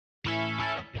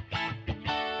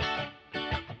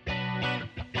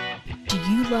Do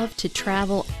you love to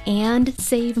travel and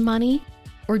save money?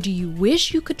 Or do you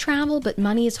wish you could travel but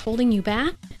money is holding you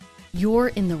back? You're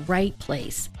in the right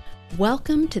place.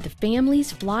 Welcome to the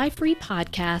Families Fly Free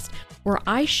podcast, where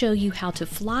I show you how to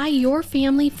fly your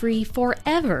family free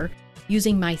forever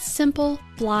using my simple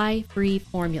fly free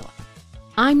formula.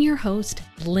 I'm your host,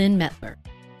 Lynn Mettler.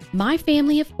 My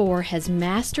family of four has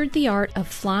mastered the art of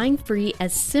flying free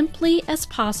as simply as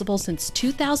possible since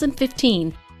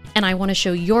 2015, and I want to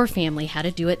show your family how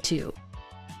to do it too.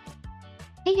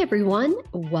 Hey everyone,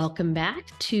 welcome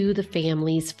back to the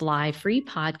Families Fly Free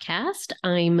podcast.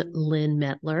 I'm Lynn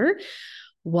Mettler.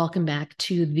 Welcome back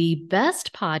to the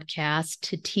best podcast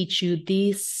to teach you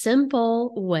the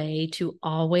simple way to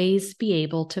always be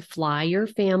able to fly your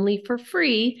family for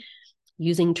free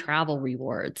using travel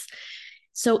rewards.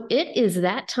 So it is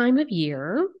that time of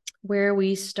year where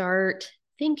we start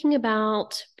thinking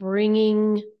about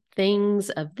bringing things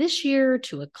of this year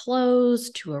to a close,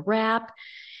 to a wrap,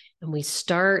 and we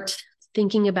start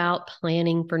thinking about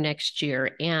planning for next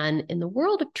year. And in the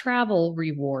world of travel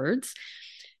rewards,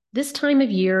 this time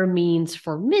of year means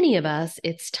for many of us,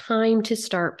 it's time to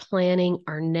start planning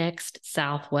our next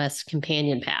Southwest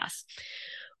Companion Pass.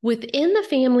 Within the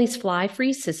Families Fly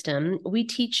Free system, we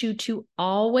teach you to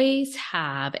always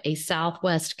have a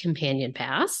Southwest Companion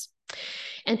Pass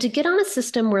and to get on a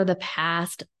system where the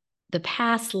pass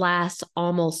lasts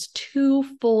almost 2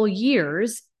 full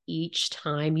years each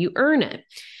time you earn it.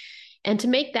 And to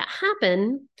make that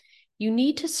happen, you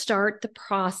need to start the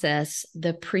process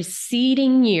the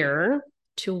preceding year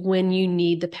to when you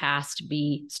need the pass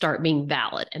to start being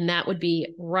valid. And that would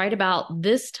be right about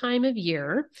this time of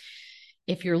year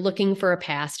if you're looking for a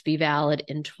pass to be valid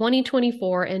in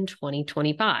 2024 and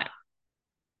 2025.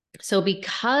 So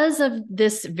because of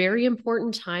this very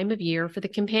important time of year for the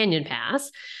Companion Pass,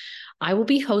 I will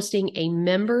be hosting a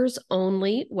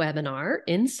members-only webinar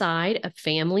inside of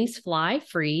Families Fly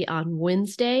Free on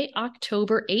Wednesday,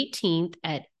 October 18th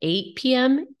at 8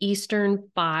 p.m. Eastern,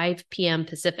 5 p.m.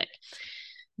 Pacific.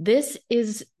 This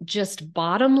is just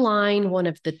bottom line, one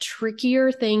of the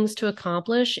trickier things to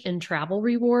accomplish in travel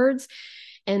rewards.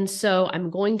 And so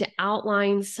I'm going to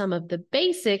outline some of the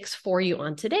basics for you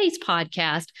on today's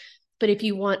podcast. But if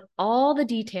you want all the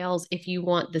details, if you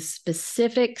want the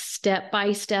specific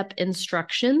step-by-step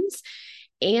instructions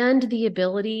and the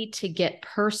ability to get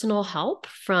personal help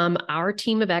from our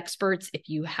team of experts, if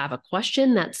you have a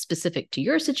question that's specific to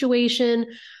your situation,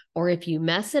 or if you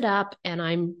mess it up, and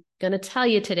I'm going to tell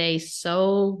you today,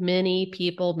 so many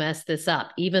people mess this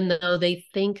up, even though they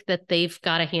think that they've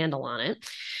got a handle on it.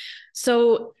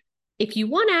 So if you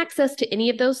want access to any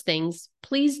of those things,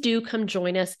 please do come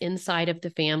join us inside of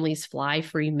the Families Fly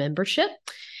Free membership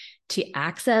to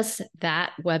access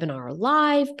that webinar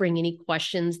live, bring any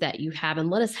questions that you have, and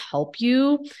let us help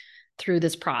you through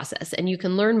this process. And you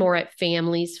can learn more at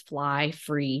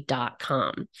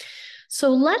familiesflyfree.com.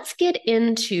 So let's get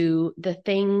into the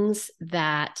things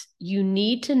that you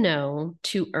need to know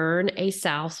to earn a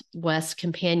Southwest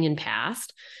Companion Pass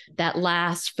that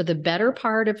lasts for the better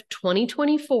part of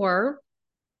 2024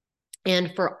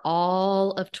 and for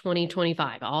all of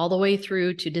 2025, all the way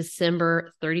through to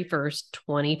December 31st,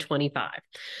 2025.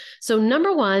 So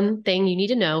number one thing you need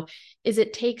to know is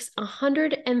it takes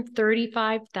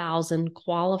 135,000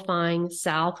 qualifying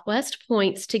Southwest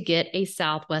points to get a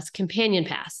Southwest Companion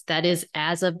Pass. That is,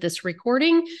 as of this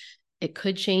recording, it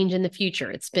could change in the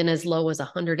future. It's been as low as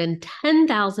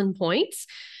 110,000 points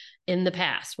in the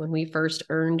past when we first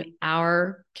earned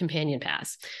our Companion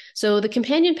Pass. So the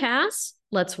Companion Pass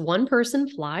lets one person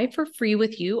fly for free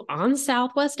with you on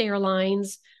Southwest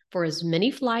Airlines for as many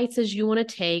flights as you want to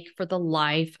take for the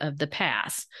life of the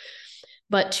pass.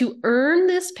 But to earn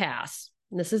this pass,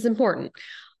 and this is important,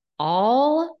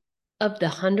 all of the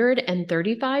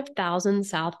 135,000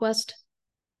 Southwest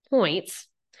points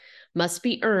must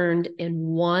be earned in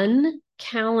 1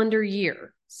 calendar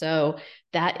year. So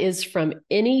that is from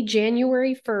any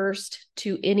January 1st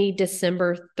to any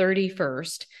December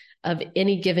 31st of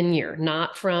any given year,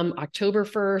 not from October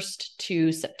 1st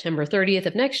to September 30th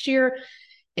of next year.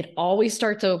 It always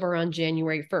starts over on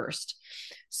January 1st.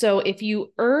 So if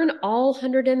you earn all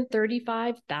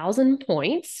 135,000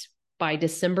 points by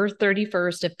December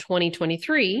 31st of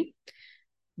 2023,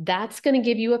 that's going to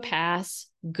give you a pass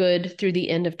good through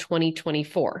the end of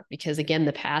 2024. Because again,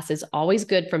 the pass is always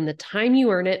good from the time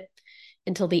you earn it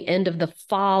until the end of the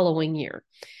following year.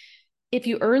 If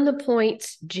you earn the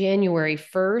points January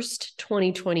 1st,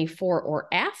 2024 or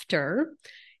after,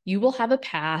 you will have a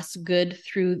pass good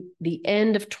through the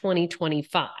end of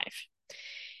 2025.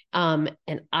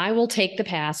 And I will take the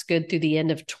pass good through the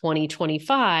end of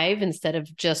 2025 instead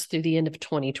of just through the end of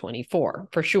 2024,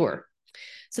 for sure.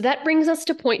 So that brings us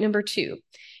to point number 2.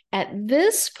 At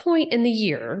this point in the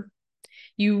year,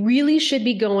 you really should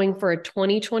be going for a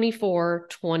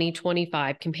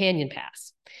 2024-2025 companion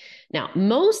pass. Now,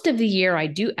 most of the year, I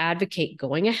do advocate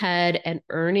going ahead and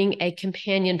earning a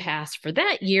companion pass for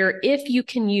that year if you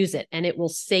can use it, and it will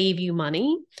save you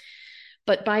money.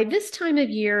 But by this time of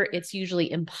year, it's usually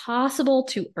impossible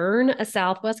to earn a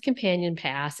Southwest Companion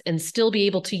Pass and still be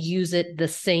able to use it the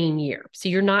same year. So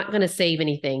you're not going to save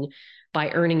anything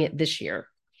by earning it this year.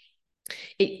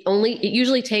 It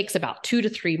usually takes about 2 to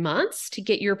 3 months to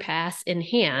get your pass in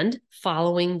hand,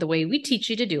 following the way we teach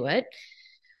you to do it.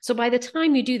 So by the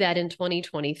time you do that in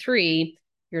 2023,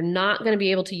 you're not going to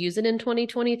be able to use it in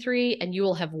 2023, and you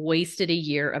will have wasted a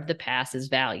year of the pass's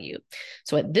value.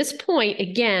 So at this point,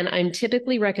 again, I'm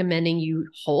typically recommending you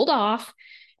hold off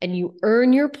and you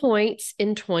earn your points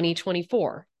in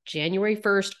 2024, January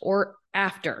 1st or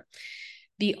after.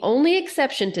 The only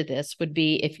exception to this would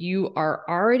be if you are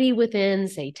already within,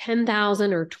 say,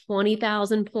 10,000 or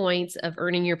 20,000 points of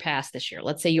earning your pass this year.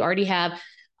 Let's say you already have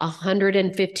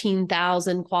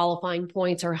 115,000 qualifying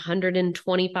points or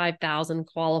 125,000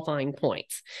 qualifying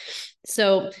points.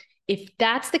 So if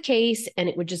that's the case, and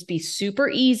it would just be super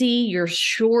easy, you're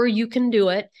sure you can do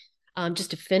it,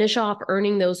 just to finish off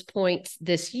earning those points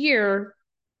this year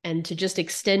and to just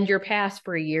extend your pass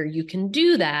for a year, you can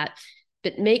do that.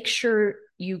 But make sure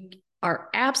you are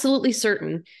absolutely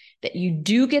certain that you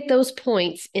do get those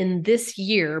points in this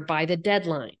year by the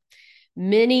deadline.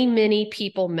 Many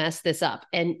people mess this up.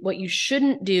 And what you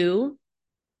shouldn't do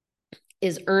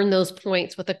is earn those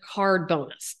points with a card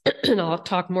bonus. And I'll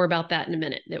talk more about that in a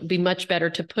minute. It would be much better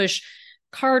to push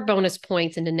card bonus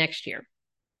points into next year.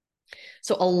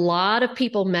 So a lot of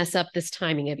people mess up this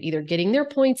timing of either getting their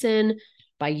points in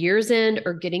by year's end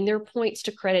or getting their points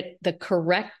to credit the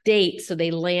correct date so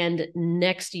they land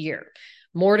next year.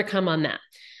 More to come on that.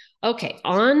 Okay,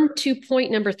 on to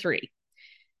point number 3.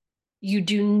 You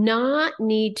do not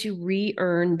need to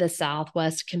re-earn the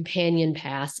Southwest Companion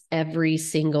Pass every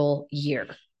single year.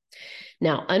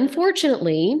 Now,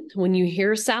 unfortunately, when you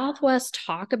hear Southwest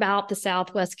talk about the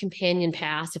Southwest Companion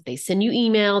Pass, if they send you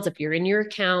emails, if you're in your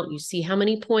account, you see how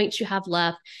many points you have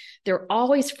left, they're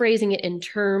always phrasing it in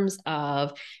terms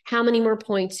of how many more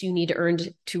points you need to earn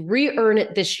to re-earn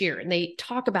it this year. And they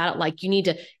talk about it like you need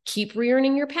to keep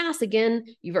re-earning your pass again.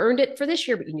 You've earned it for this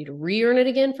year, but you need to re-earn it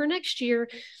again for next year.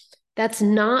 That's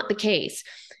not the case.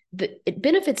 It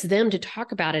benefits them to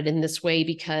talk about it in this way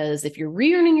because if you're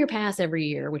re-earning your pass every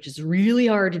year, which is really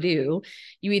hard to do,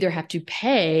 you either have to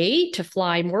pay to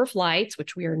fly more flights,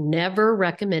 which we are never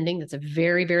recommending. That's a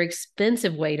very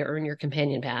expensive way to earn your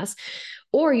companion pass,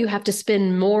 or you have to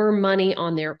spend more money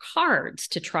on their cards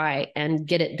to try and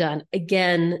get it done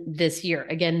again this year.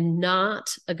 Again, not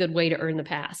a good way to earn the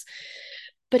pass.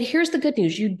 But here's the good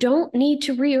news. You don't need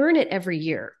to re-earn it every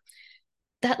year.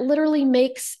 That literally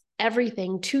makes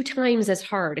everything 2 times as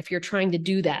hard if you're trying to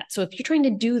do that. So if you're trying to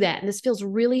do that and this feels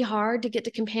really hard to get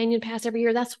the companion pass every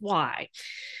year, that's why.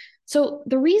 So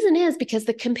the reason is because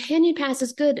the companion pass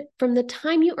is good from the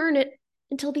time you earn it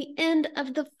until the end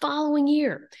of the following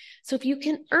year. So if you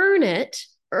can earn it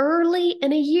early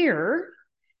in a year,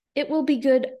 it will be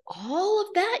good all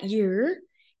of that year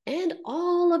and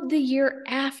all of the year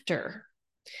after.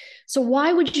 So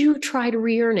why would you try to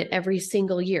re-earn it every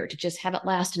single year to just have it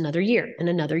last another year and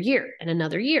another year and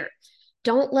another year?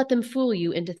 Don't let them fool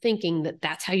you into thinking that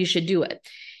that's how you should do it.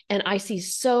 And I see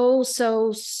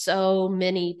so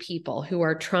many people who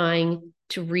are trying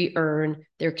to re-earn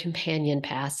their companion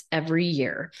pass every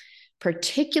year,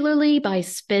 particularly by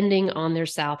spending on their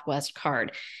Southwest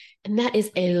card. And that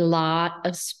is a lot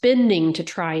of spending to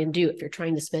try and do. If you're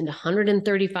trying to spend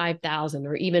 $135,000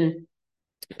 or even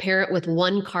pair it with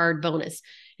 1 card bonus,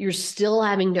 you're still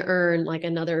having to earn like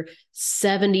another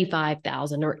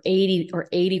 75,000 or 80 or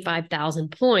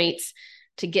 85,000 points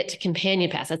to get to companion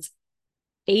pass. That's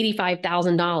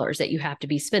 $85,000 that you have to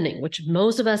be spending, which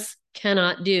most of us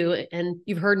cannot do. And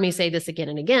you've heard me say this again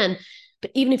and again,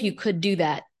 but even if you could do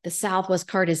that, the Southwest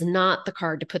card is not the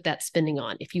card to put that spending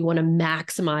on if you want to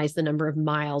maximize the number of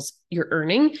miles you're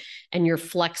earning and your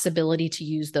flexibility to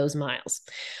use those miles.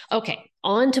 Okay,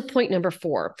 on to point number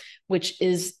 4, which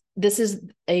is, this is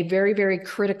a very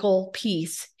critical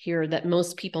piece here that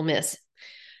most people miss.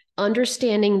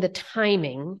 Understanding the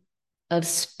timing of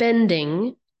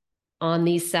spending on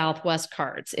these Southwest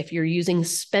cards, if you're using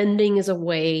spending as a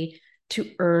way to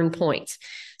earn points.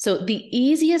 So the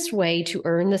easiest way to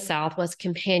earn the Southwest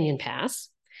Companion Pass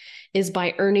is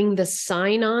by earning the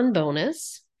sign-on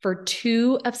bonus for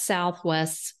 2 of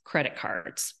Southwest's credit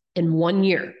cards in 1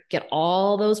 year. Get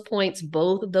all those points,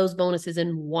 both of those bonuses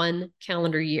in 1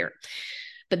 calendar year.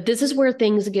 But this is where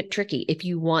things get tricky if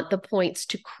you want the points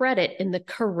to credit in the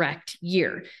correct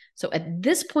year. So at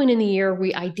this point in the year,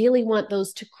 we ideally want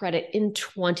those to credit in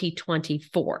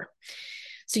 2024.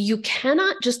 So you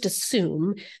cannot just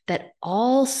assume that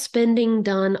all spending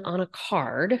done on a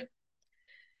card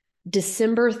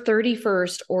December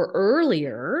 31st or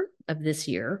earlier of this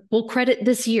year will credit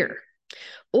this year.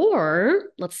 Or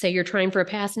let's say you're trying for a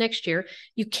pass next year,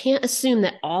 you can't assume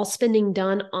that all spending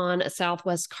done on a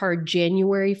Southwest card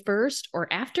January 1st or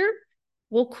after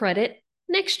will credit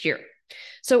next year.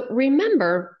 So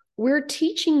remember, we're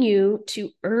teaching you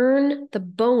to earn the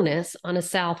bonus on a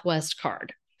Southwest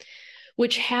card,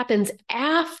 which happens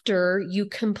after you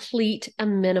complete a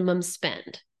minimum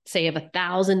spend, say of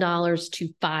 $1,000 to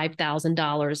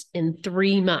 $5,000 in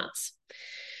 3 months.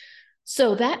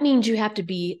 So that means you have to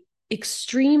be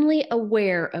extremely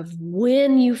aware of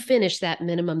when you finish that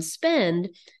minimum spend,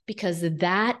 because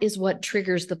that is what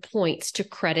triggers the points to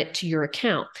credit to your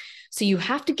account. So you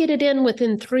have to get it in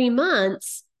within 3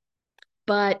 months.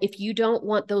 But if you don't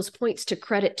want those points to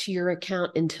credit to your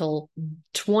account until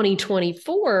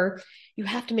 2024, you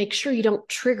have to make sure you don't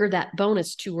trigger that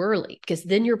bonus too early, because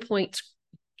then your points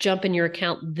jump in your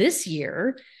account this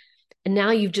year. And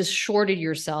now you've just shorted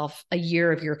yourself a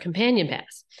year of your companion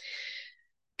pass.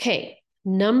 Okay,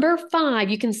 number 5,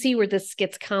 you can see where this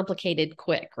gets complicated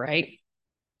quick, right?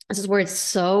 This is where it's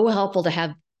so helpful to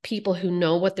have people who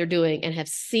know what they're doing and have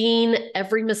seen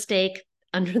every mistake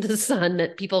under the sun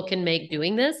that people can make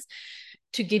doing this,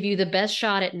 to give you the best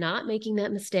shot at not making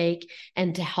that mistake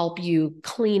and to help you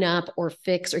clean up or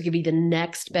fix or give you the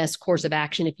next best course of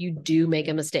action if you do make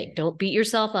a mistake. Don't beat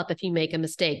yourself up if you make a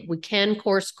mistake. We can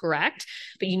course correct,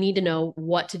 but you need to know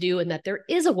what to do and that there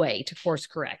is a way to course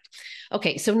correct.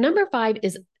 Okay, so number 5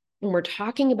 is, when we're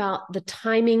talking about the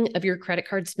timing of your credit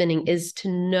card spending, is to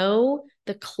know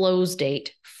the close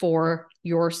date for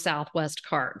your Southwest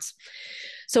cards.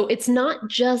 So it's not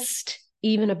just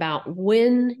even about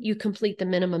when you complete the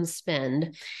minimum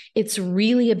spend, it's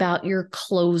really about your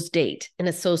close date in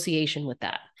association with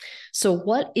that. So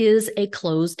what is a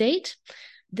close date?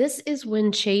 This is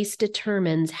when Chase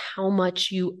determines how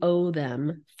much you owe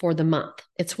them for the month.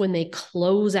 It's when they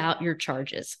close out your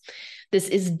charges. This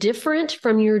is different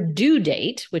from your due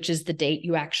date, which is the date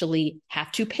you actually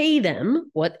have to pay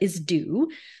them what is due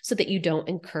so that you don't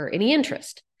incur any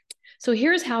interest. So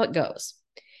here's how it goes.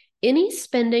 Any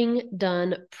spending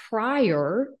done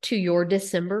prior to your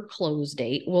December close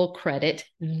date will credit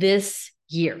this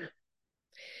year.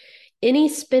 Any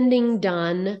spending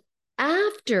done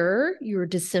after your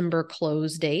December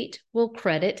close date will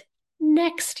credit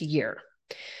next year.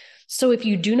 So if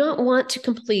you do not want to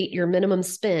complete your minimum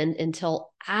spend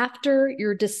until after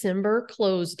your December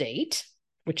close date,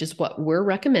 which is what we're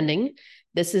recommending,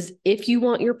 this is if you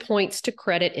want your points to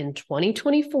credit in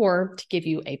 2024 to give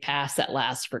you a pass that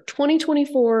lasts for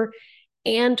 2024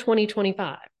 and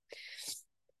 2025.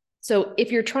 So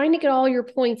if you're trying to get all your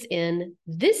points in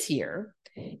this year,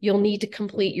 you'll need to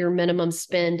complete your minimum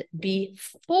spend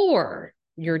before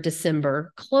your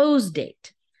December close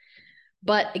date.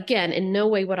 But again, in no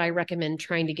way would I recommend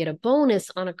trying to get a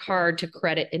bonus on a card to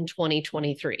credit in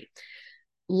 2023.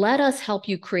 Let us help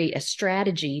you create a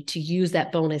strategy to use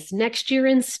that bonus next year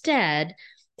instead,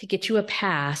 to get you a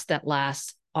pass that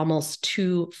lasts almost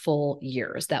 2 full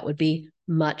years. That would be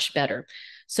much better.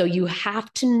 So you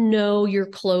have to know your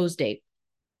close date.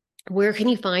 Where can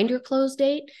you find your close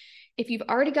date? If you've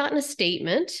already gotten a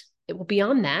statement, it will be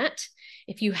on that.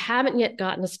 If you haven't yet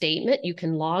gotten a statement, you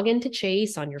can log into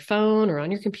Chase on your phone or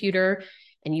on your computer,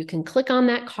 and you can click on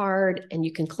that card and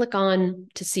you can click on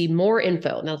to see more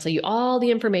info. And that'll tell you all the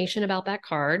information about that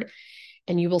card,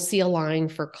 and you will see a line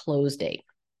for close date.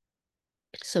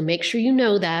 So make sure you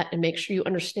know that and make sure you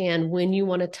understand when you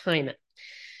want to time it.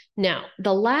 Now,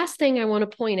 the last thing I want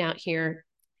to point out here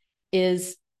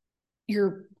is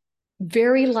you're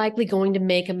very likely going to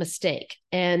make a mistake.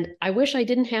 And I wish I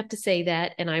didn't have to say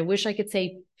that. And I wish I could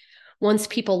say, once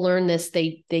people learn this,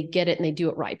 they get it and they do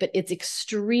it right. But it's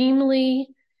extremely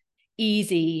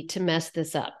easy to mess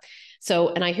this up. So,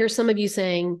 and I hear some of you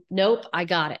saying, nope, I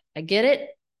got it. I get it.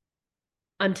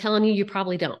 I'm telling you, you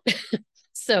probably don't.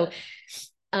 So,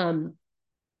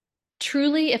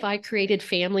 truly, if I created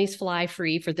Families Fly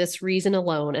Free for this reason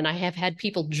alone, and I have had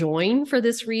people join for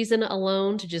this reason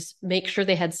alone to just make sure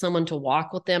they had someone to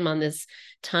walk with them on this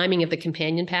timing of the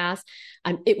companion pass,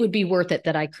 it would be worth it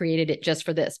that I created it just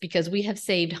for this, because we have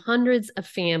saved hundreds of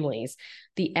families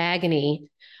the agony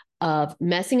of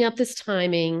messing up this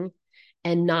timing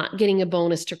and not getting a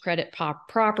bonus to credit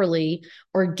properly,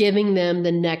 or giving them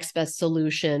the next best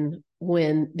solution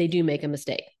when they do make a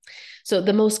mistake. So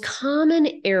the most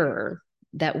common error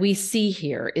that we see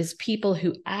here is people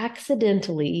who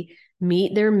accidentally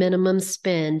meet their minimum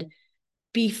spend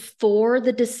before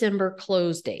the December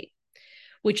close date,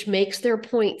 which makes their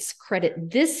points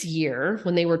credit this year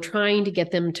when they were trying to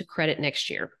get them to credit next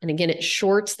year. And again, it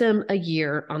shorts them a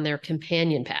year on their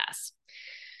companion pass.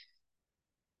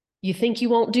 You think you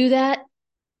won't do that?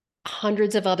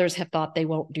 Hundreds of others have thought they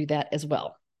won't do that as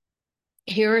well.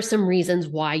 Here are some reasons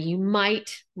why you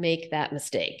might make that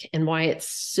mistake and why it's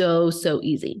so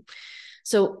easy.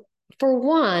 So for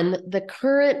one, the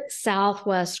current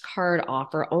Southwest card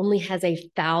offer only has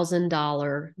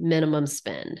 $1,000 minimum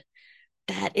spend.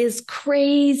 That is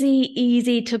crazy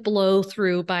easy to blow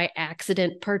through by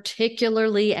accident,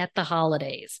 particularly at the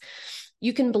holidays.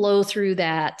 You can blow through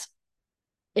that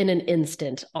in an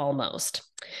instant almost.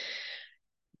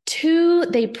 Two,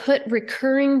 they put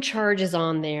recurring charges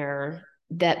on there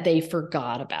that they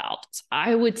forgot about. So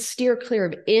I would steer clear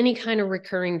of any kind of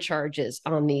recurring charges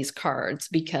on these cards,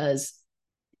 because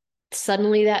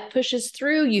suddenly that pushes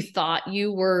through. You thought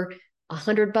you were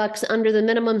 $100 under the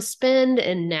minimum spend,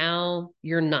 and now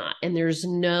you're not. And there's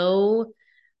no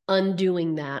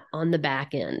undoing that on the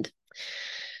back end.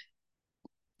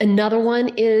 Another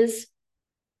one is,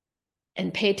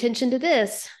 and pay attention to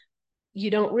this, you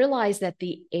don't realize that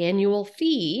the annual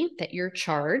fee that you're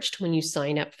charged when you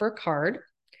sign up for a card,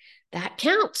 that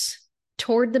counts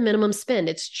toward the minimum spend.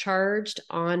 It's charged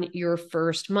on your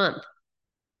first month.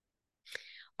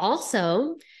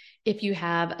 Also, if you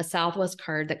have a Southwest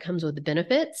card that comes with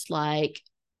benefits, like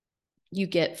you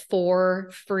get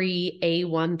 4 free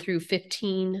A1 through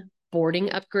 15 boarding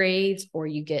upgrades, or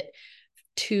you get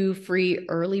 2 free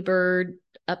early bird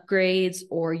upgrades,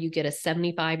 or you get a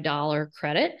 $75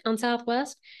 credit on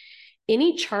Southwest,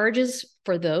 any charges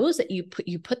for those that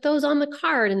you put those on the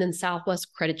card, and then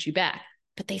Southwest credits you back,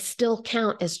 but they still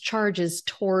count as charges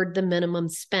toward the minimum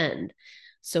spend.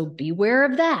 So beware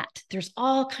of that. There's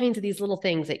all kinds of these little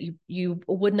things that you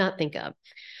would not think of.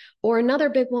 Or another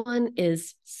big one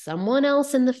is someone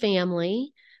else in the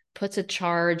family puts a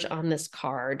charge on this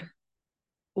card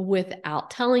without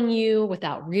telling you,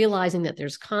 without realizing that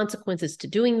there's consequences to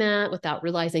doing that, without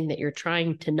realizing that you're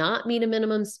trying to not meet a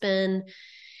minimum spend.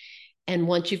 And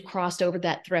once you've crossed over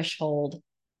that threshold,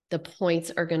 the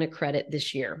points are going to credit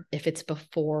this year if it's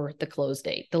before the close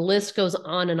date. The list goes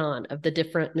on and on of the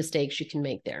different mistakes you can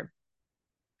make there.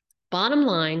 Bottom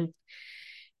line,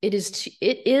 it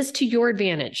is to your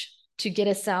advantage to get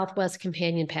a Southwest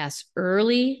Companion Pass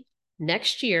early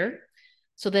next year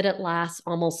so that it lasts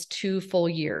almost 2 full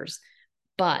years.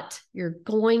 But you're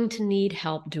going to need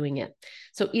help doing it.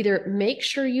 So either make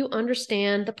sure you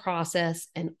understand the process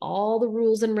and all the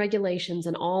rules and regulations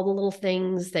and all the little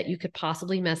things that you could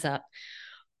possibly mess up,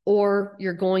 or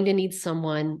you're going to need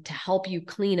someone to help you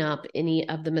clean up any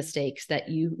of the mistakes that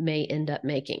you may end up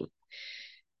making.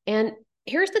 And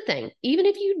here's the thing, even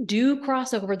if you do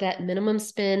cross over that minimum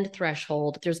spend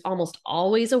threshold, there's almost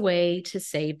always a way to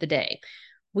save the day.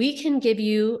 We can give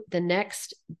you the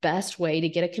next best way to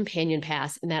get a companion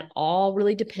pass, and that all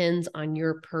really depends on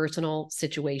your personal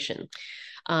situation.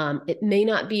 It may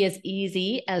not be as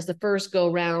easy as the first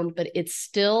go round, but it's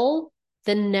still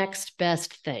the next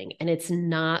best thing, and it's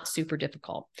not super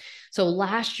difficult. So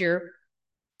last year,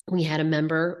 we had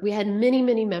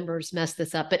many members mess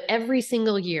this up, but every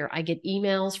single year I get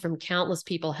emails from countless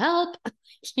people, help,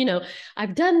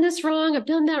 I've done this wrong, I've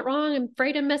done that wrong, I'm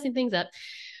afraid I'm messing things up.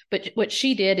 But what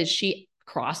she did is she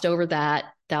crossed over that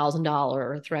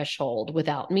 $1,000 threshold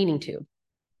without meaning to.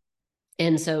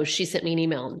 And so she sent me an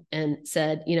email and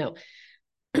said,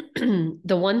 the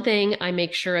one thing I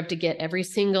make sure of to get every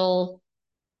single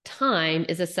time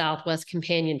is a Southwest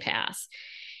Companion Pass.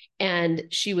 And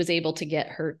she was able to get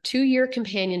her 2-year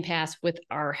companion pass with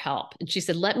our help. And she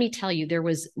said, let me tell you, there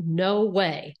was no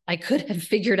way I could have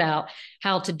figured out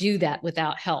how to do that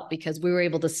without help, because we were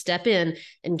able to step in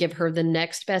and give her the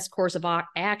next best course of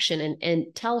action and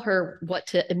tell her what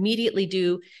to immediately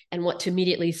do and what to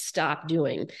immediately stop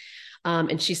doing.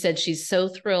 And she said she's so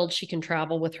thrilled she can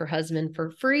travel with her husband for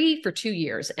free for 2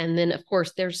 years. And then, of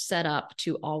course, they're set up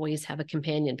to always have a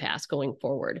companion pass going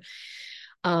forward.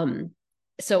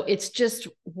 So it's just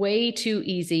way too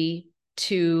easy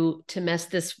to mess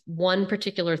this one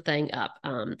particular thing up.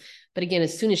 But again,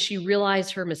 as soon as she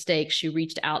realized her mistake, she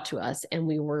reached out to us, and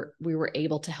we were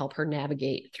able to help her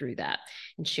navigate through that.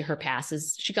 And she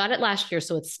got it last year,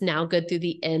 so it's now good through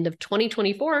the end of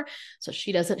 2024. So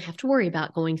she doesn't have to worry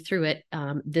about going through it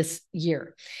this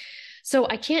year. So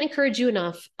I can't encourage you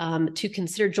enough to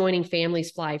consider joining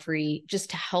Families Fly Free just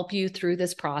to help you through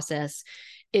this process.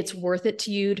 It's worth it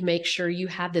to you to make sure you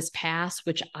have this pass,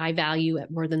 which I value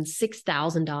at more than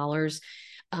 $6,000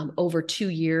 over 2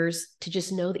 years, to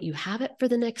just know that you have it for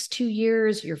the next 2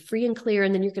 years. You're free and clear.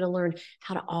 And then you're going to learn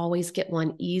how to always get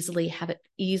one easily, have it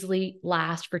easily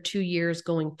last for 2 years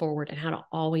going forward, and how to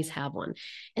always have one.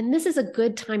 And this is a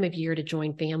good time of year to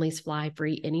join Families Fly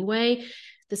Free anyway.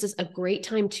 This is a great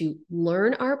time to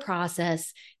learn our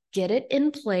process, get it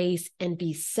in place, and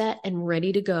be set and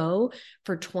ready to go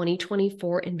for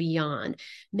 2024 and beyond.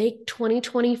 Make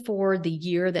 2024 the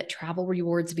year that travel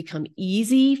rewards become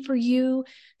easy for you.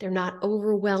 They're not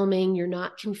overwhelming. You're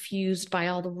not confused by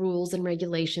all the rules and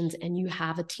regulations, and you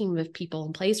have a team of people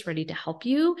in place ready to help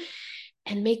you.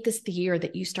 And make this the year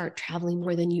that you start traveling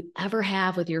more than you ever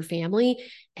have with your family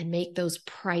and make those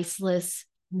priceless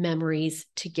memories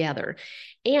together.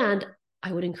 And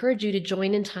I would encourage you to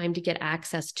join in time to get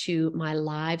access to my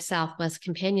live Southwest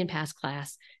Companion Pass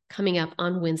class coming up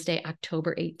on Wednesday,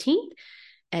 October 18th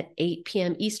at 8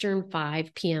 p.m. Eastern,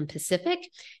 5 p.m. Pacific.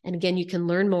 And again, you can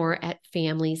learn more at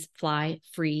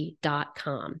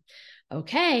familiesflyfree.com.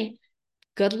 Okay.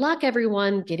 Good luck,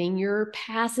 everyone, getting your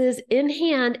passes in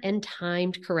hand and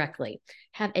timed correctly.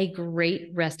 Have a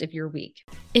great rest of your week.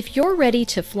 If you're ready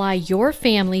to fly your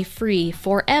family free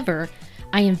forever,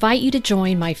 I invite you to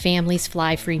join my Families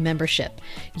Fly Free membership.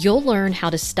 You'll learn how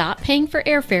to stop paying for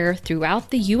airfare throughout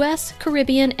the US,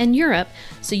 Caribbean, and Europe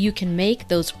so you can make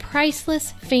those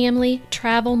priceless family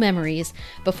travel memories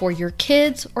before your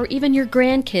kids or even your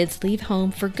grandkids leave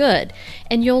home for good.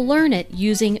 And you'll learn it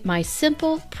using my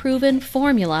simple, proven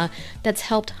formula that's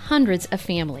helped hundreds of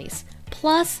families.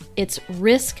 Plus, it's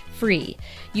risk-free.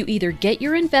 You either get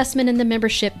your investment in the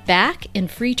membership back in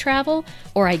free travel,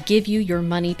 or I give you your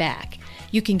money back.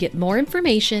 You can get more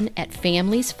information at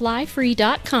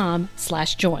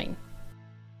familiesflyfree.com/join.